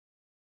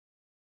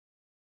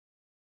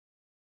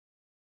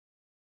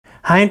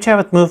Hi, I'm Chad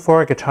with Move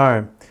Forward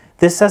Guitar.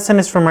 This lesson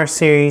is from our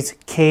series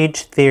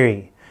CAGED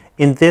Theory.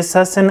 In this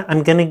lesson,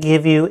 I'm going to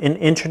give you an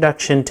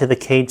introduction to the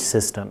CAGED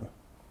system.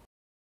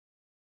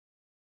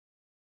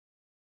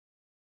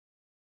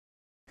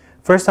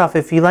 First off,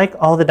 if you like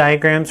all the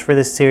diagrams for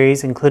this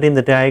series, including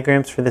the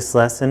diagrams for this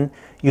lesson,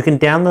 you can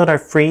download our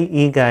free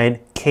e-guide,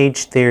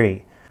 CAGED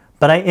Theory.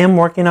 But I am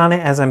working on it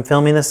as I'm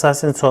filming this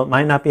lesson, so it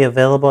might not be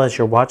available as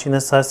you're watching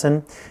this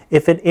lesson.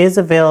 If it is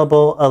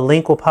available, a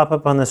link will pop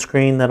up on the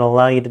screen that'll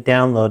allow you to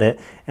download it.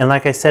 And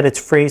like I said, it's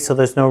free, so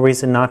there's no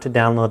reason not to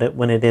download it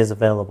when it is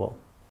available.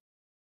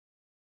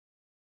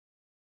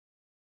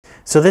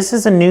 So this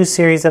is a new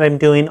series that I'm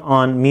doing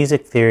on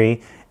music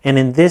theory. And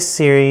in this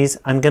series,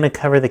 I'm going to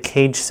cover the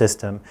CAGED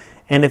system.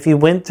 And if you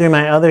went through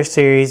my other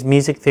series,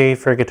 Music Theory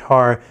for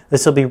Guitar,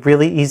 this will be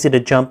really easy to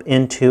jump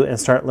into and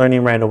start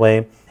learning right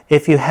away.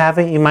 If you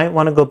haven't, you might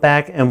want to go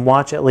back and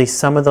watch at least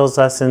some of those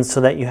lessons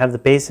so that you have the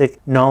basic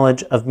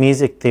knowledge of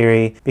music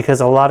theory, because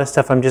a lot of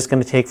stuff I'm just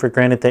going to take for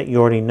granted that you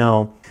already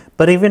know.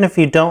 But even if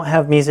you don't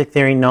have music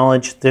theory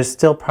knowledge, there's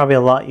still probably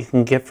a lot you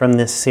can get from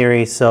this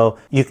series, so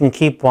you can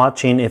keep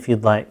watching if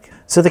you'd like.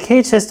 So the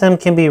CAGED system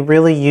can be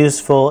really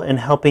useful in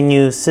helping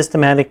you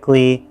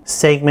systematically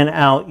segment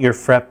out your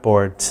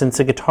fretboard. Since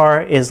a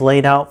guitar is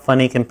laid out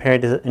funny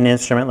compared to an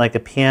instrument like a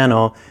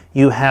piano,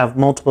 you have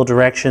multiple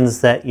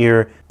directions that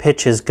your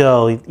pitches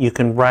go. You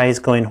can rise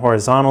going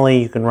horizontally,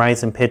 you can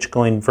rise in pitch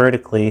going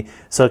vertically,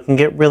 so it can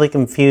get really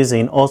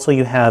confusing. Also,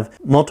 you have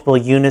multiple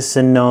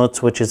unison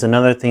notes, which is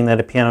another thing that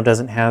a piano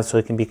doesn't have, so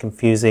it can be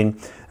confusing.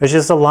 There's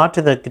just a lot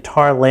to the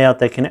guitar layout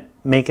that can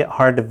make it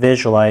hard to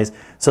visualize.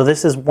 So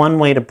this is one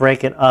way to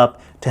break it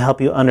up to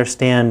help you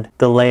understand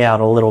the layout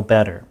a little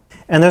better.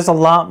 And there's a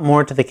lot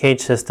more to the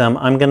CAGED system.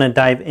 I'm going to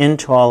dive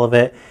into all of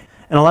it.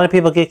 And a lot of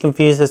people get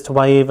confused as to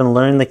why you even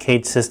learn the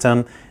CAGED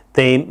system.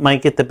 They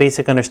might get the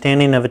basic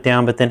understanding of it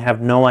down, but then have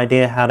no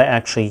idea how to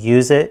actually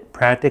use it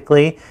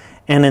practically.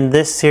 And in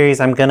this series,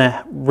 I'm going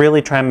to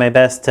really try my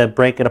best to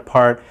break it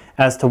apart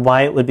as to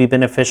why it would be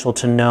beneficial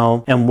to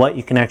know and what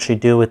you can actually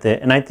do with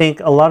it. And I think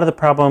a lot of the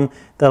problem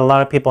that a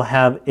lot of people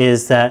have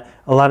is that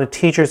a lot of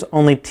teachers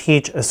only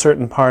teach a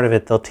certain part of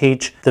it. They'll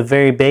teach the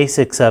very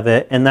basics of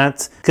it, and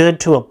that's good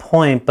to a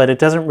point, but it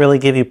doesn't really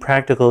give you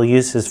practical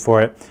uses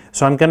for it.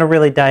 So I'm going to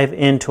really dive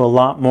into a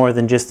lot more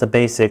than just the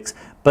basics.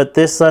 But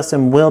this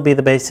lesson will be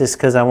the basics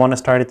because I want to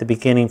start at the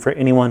beginning for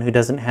anyone who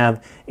doesn't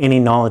have any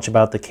knowledge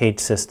about the CAGED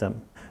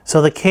system. So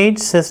the CAGED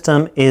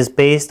system is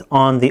based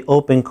on the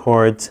open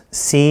chords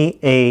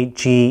C-A-G-E-D.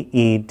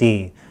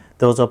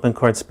 Those open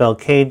chords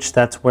spelled CAGED,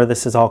 that's where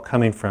this is all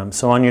coming from.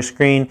 So on your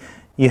screen,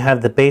 you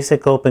have the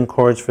basic open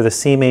chords for the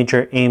C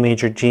major, A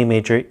major, G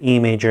major, E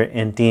major,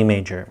 and D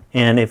major.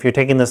 And if you're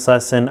taking this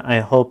lesson, I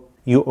hope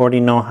you already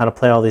know how to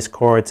play all these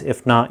chords.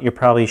 If not, you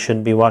probably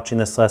shouldn't be watching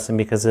this lesson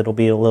because it'll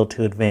be a little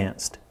too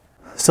advanced.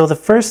 So the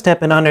first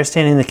step in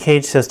understanding the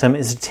CAGED system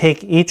is to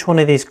take each one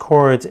of these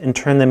chords and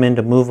turn them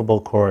into movable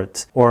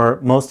chords, or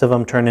most of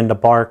them turn into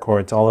bar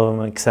chords, all of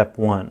them except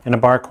one. And a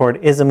bar chord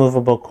is a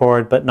movable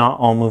chord, but not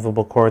all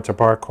movable chords are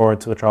bar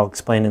chords, which I'll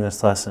explain in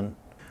this lesson.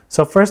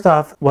 So first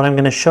off, what I'm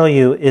going to show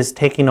you is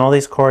taking all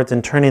these chords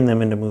and turning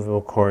them into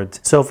movable chords.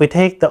 So if we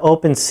take the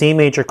open C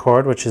major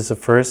chord, which is the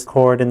first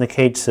chord in the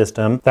CAGED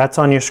system, that's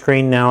on your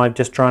screen now. I've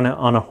just drawn it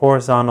on a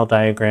horizontal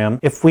diagram.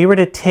 If we were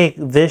to take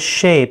this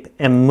shape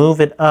and move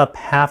it up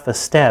half a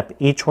step,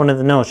 each one of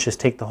the notes,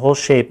 just take the whole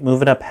shape,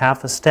 move it up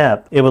half a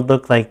step, it would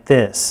look like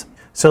this.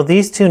 So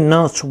these two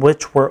notes,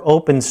 which were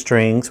open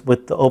strings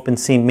with the open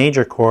C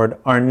major chord,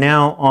 are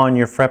now on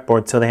your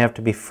fretboard, so they have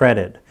to be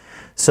fretted.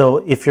 So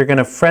if you're going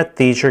to fret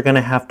these, you're going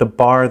to have to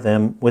bar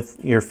them with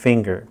your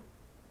finger.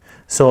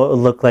 So it would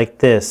look like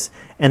this.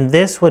 And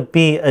this would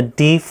be a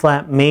D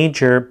flat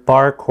major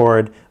bar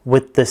chord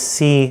with the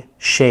C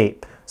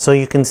shape. So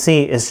you can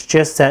see it's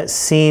just that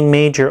C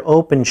major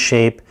open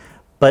shape,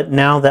 but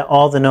now that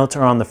all the notes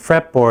are on the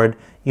fretboard,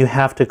 you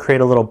have to create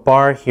a little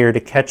bar here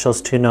to catch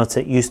those two notes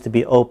that used to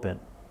be open.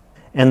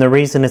 And the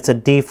reason it's a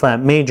D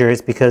flat major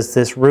is because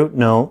this root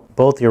note,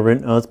 both your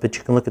root notes, but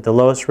you can look at the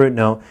lowest root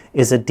note,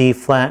 is a D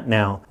flat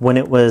now. When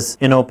it was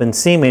an open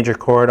C major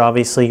chord,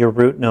 obviously your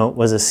root note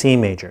was a C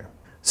major.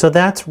 So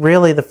that's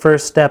really the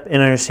first step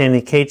in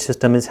understanding the CAGED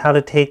system, is how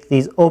to take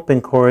these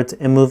open chords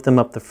and move them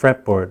up the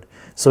fretboard.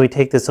 So we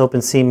take this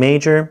open C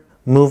major,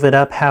 move it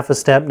up half a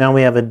step. Now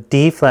we have a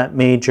D flat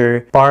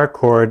major bar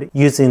chord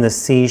using the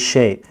C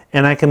shape.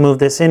 And I can move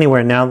this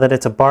anywhere. Now that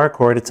it's a bar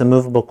chord, it's a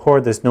movable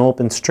chord, there's no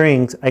open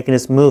strings, I can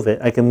just move it.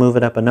 I can move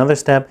it up another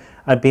step,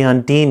 I'd be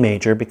on D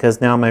major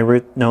because now my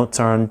root notes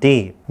are on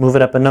D. Move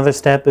it up another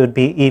step, it would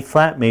be E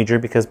flat major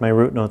because my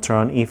root notes are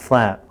on E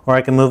flat. Or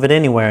I can move it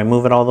anywhere. I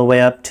move it all the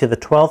way up to the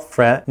 12th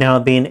fret. Now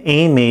it'd be an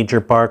A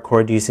major bar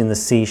chord using the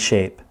C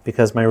shape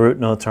because my root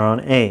notes are on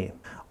A.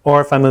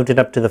 Or if I moved it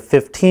up to the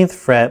 15th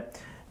fret,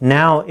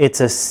 now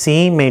it's a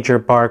C major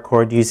bar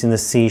chord using the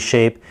C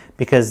shape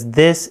because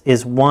this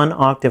is one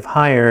octave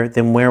higher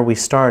than where we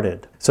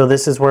started. So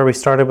this is where we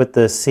started with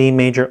the C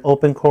major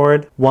open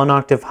chord, one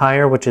octave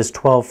higher, which is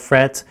 12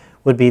 frets.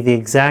 would be the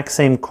exact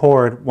same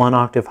chord, one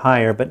octave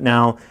higher, but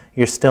now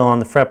you're still on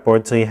the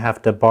fretboard, so you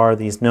have to bar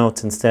these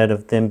notes instead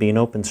of them being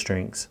open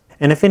strings.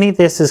 And if any of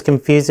this is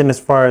confusing as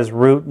far as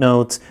root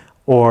notes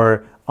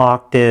or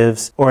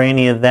octaves or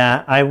any of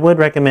that, I would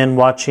recommend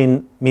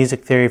watching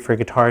Music Theory for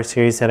Guitar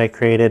series that I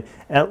created,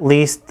 at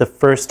least the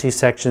first 2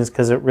 sections,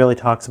 because it really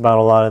talks about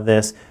a lot of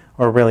this,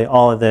 or really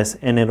all of this,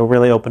 and it'll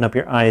really open up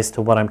your eyes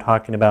to what I'm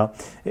talking about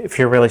if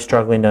you're really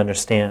struggling to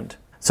understand.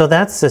 So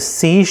that's the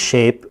C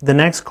shape. The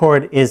next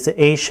chord is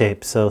the A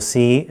shape. So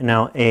C,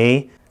 now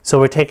A. So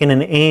we're taking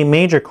an A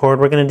major chord.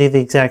 We're going to do the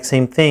exact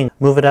same thing.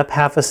 Move it up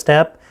half a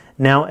step.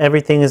 Now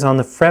everything is on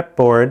the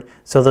fretboard.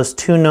 So those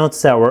 2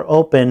 notes that were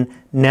open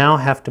now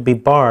have to be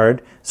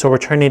barred. So we're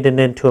turning it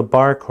into a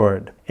bar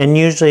chord. And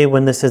usually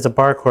when this is a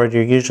bar chord,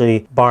 you're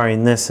usually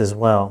barring this as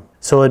well.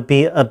 So it'd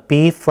be a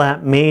B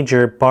flat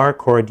major bar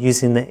chord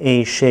using the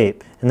A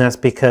shape. And that's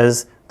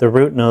because the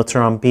root notes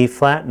are on B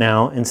flat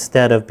now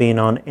instead of being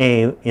on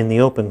A in the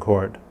open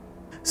chord.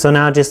 So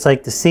now, just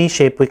like the C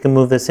shape, we can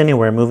move this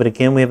anywhere. Move it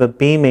again, we have a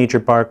B major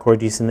bar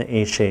chord using the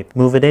A shape.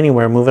 Move it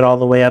anywhere, move it all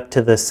the way up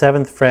to the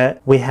 7th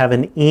fret. We have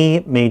an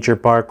E major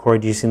bar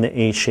chord using the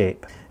A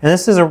shape. And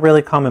this is a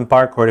really common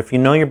bar chord. If you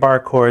know your bar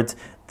chords,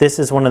 this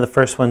is one of the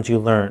first ones you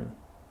learn.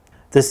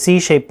 The C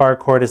shape bar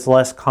chord is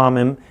less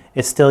common.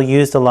 It's still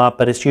used a lot,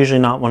 but it's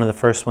usually not one of the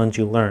first ones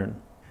you learn.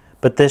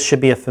 But this should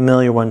be a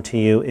familiar one to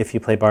you if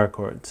you play bar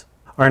chords.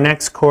 Our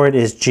next chord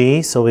is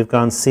G, so we've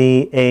gone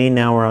C, A,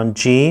 now we're on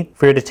G.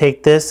 If we were to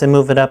take this and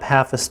move it up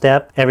half a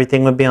step,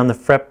 everything would be on the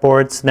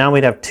fretboard. So now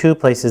we'd have 2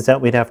 places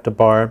that we'd have to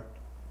bar.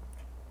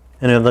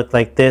 And it would look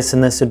like this,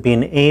 and this would be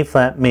an A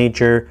flat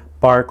major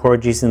bar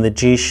chord using the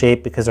G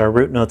shape because our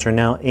root notes are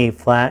now A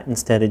flat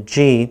instead of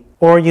G.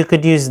 Or you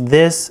could use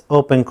this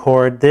open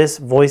chord, this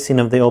voicing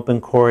of the open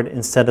chord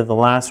instead of the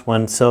last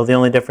one. So the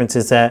only difference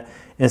is that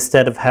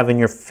instead of having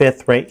your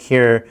 5th right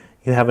here,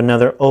 you have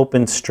another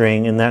open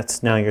string, and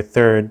that's now your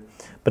 3rd.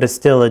 But it's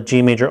still a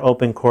G major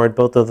open chord.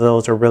 Both of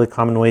those are really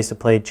common ways to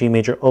play G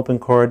major open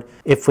chord.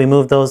 If we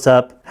move those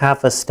up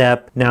half a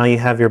step, now you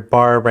have your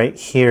bar right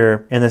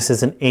here, and this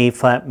is an A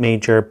flat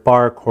major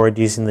bar chord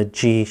using the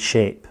G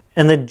shape.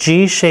 And the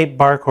G shaped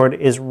bar chord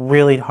is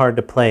really hard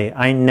to play.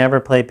 I never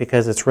play it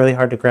because it's really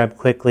hard to grab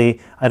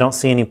quickly. I don't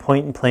see any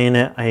point in playing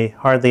it. I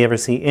hardly ever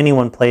see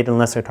anyone play it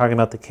unless they're talking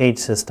about the CAGED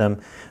system.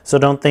 So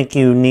don't think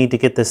you need to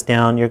get this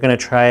down. You're going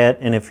to try it,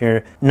 and if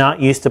you're not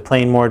used to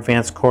playing more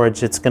advanced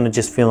chords, it's going to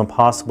just feel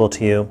impossible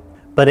to you.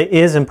 But it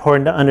is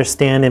important to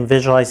understand and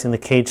visualizing the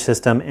CAGED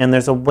system, and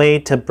there's a way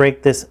to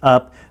break this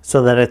up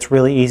so that it's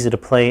really easy to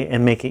play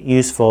and make it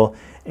useful.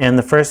 And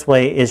the first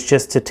way is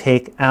just to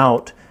take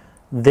out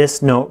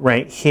this note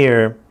right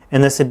here,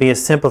 and this would be a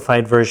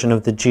simplified version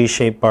of the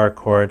G-shaped bar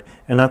chord,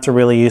 and that's a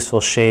really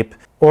useful shape.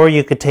 Or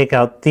you could take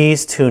out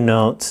these 2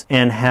 notes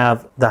and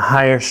have the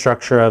higher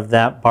structure of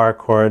that bar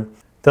chord.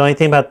 The only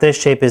thing about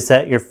this shape is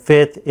that your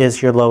 5th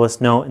is your lowest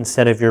note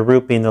instead of your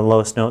root being the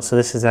lowest note, so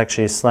this is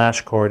actually a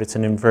slash chord. It's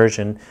an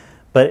inversion,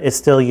 but it's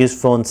still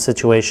useful in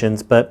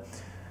situations. But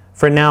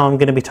for now, I'm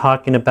going to be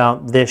talking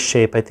about this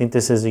shape. I think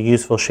this is a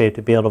useful shape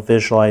to be able to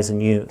visualize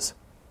and use.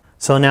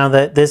 So now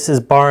that this is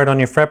barred on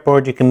your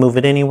fretboard, you can move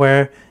it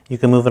anywhere. You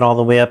can move it all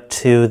the way up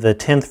to the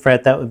 10th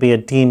fret. That would be a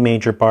D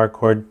major bar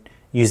chord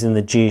using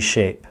the G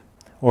shape.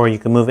 Or you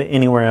can move it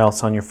anywhere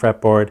else on your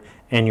fretboard,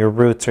 and your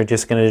roots are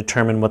just going to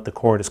determine what the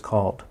chord is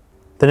called.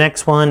 The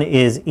next one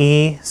is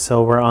E,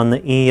 so we're on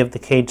the E of the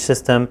CAGED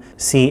system.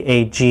 C,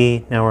 A,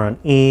 G, now we're on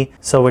E.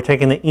 So we're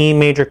taking the E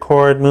major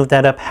chord, move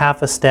that up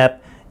half a step,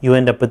 you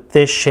end up with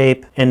this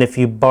shape, and if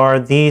you bar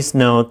these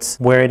notes,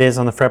 where it is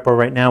on the fretboard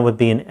right now would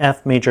be an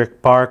F major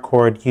bar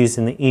chord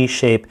using the E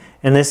shape,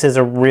 and this is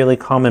a really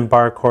common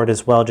bar chord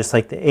as well, just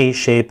like the A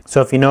shape.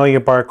 So if you know your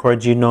bar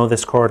chords, you know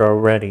this chord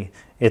already.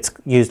 It's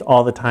used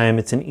all the time.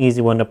 It's an easy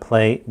one to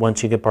play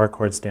once you get bar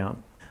chords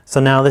down. So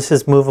now this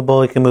is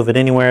movable. You can move it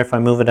anywhere. If I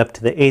move it up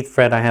to the 8th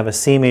fret, I have a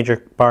C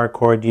major bar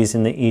chord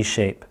using the E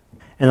shape.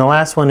 And the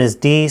last one is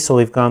D, so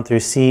we've gone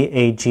through C,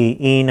 A, G,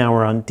 E, now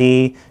we're on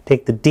D.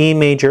 Take the D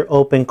major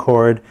open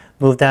chord,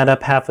 move that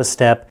up half a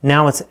step.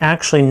 Now it's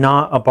actually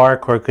not a bar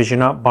chord because you're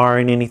not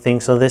barring anything,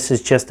 so this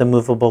is just a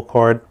movable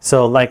chord.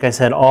 So like I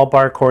said, all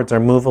bar chords are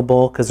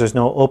movable because there's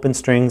no open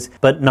strings,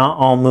 but not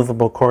all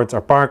movable chords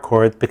are bar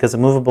chords, because a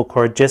movable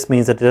chord just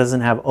means that it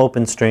doesn't have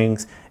open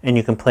strings and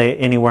you can play it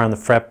anywhere on the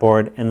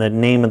fretboard, and the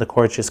name of the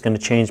chord is just going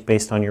to change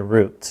based on your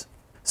roots.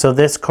 So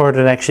this chord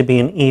would actually be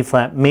an E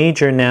flat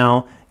major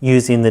now,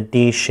 using the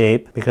D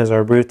shape because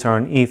our roots are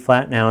on E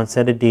flat now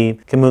instead of D.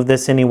 Can move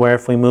this anywhere.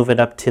 If we move it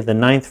up to the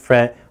 9th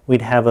fret,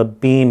 we'd have a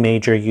B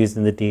major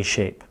using the D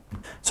shape.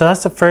 So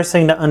that's the first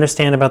thing to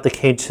understand about the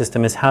CAGED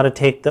system, is how to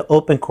take the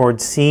open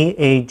chords C,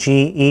 A,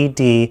 G, E,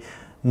 D,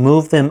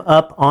 move them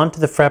up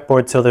onto the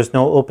fretboard so there's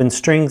no open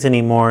strings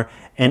anymore,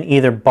 and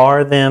either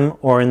bar them,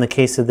 or in the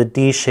case of the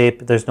D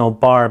shape, there's no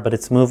bar, but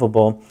it's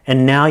movable.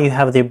 And now you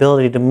have the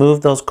ability to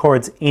move those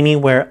chords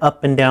anywhere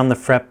up and down the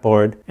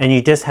fretboard, and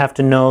you just have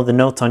to know the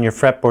notes on your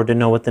fretboard to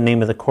know what the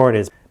name of the chord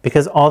is.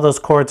 Because all those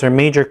chords are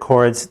major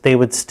chords, they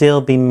would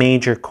still be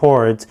major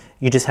chords.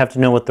 You just have to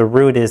know what the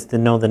root is to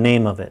know the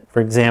name of it.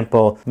 For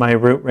example, my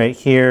root right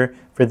here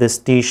for this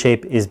D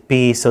shape is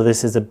B, so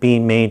this is a B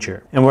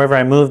major. And wherever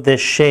I move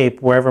this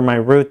shape, wherever my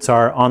roots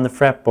are on the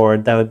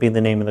fretboard, that would be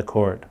the name of the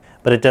chord.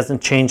 But it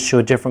doesn't change to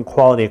a different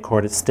quality of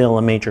chord, it's still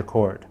a major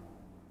chord.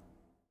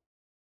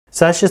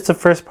 So that's just the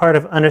first part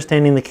of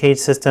understanding the CAGED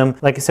system.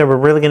 Like I said, we're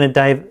really going to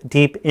dive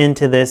deep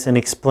into this and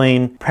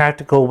explain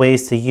practical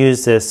ways to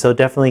use this. So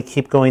definitely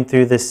keep going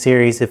through this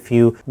series if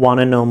you want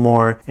to know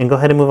more. And go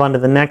ahead and move on to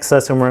the next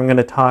lesson where I'm going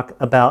to talk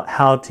about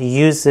how to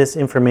use this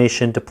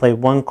information to play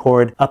one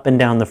chord up and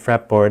down the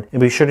fretboard.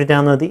 And be sure to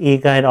download the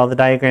e-guide. All the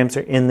diagrams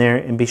are in there.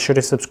 And be sure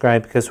to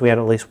subscribe because we have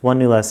at least one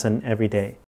new lesson every day.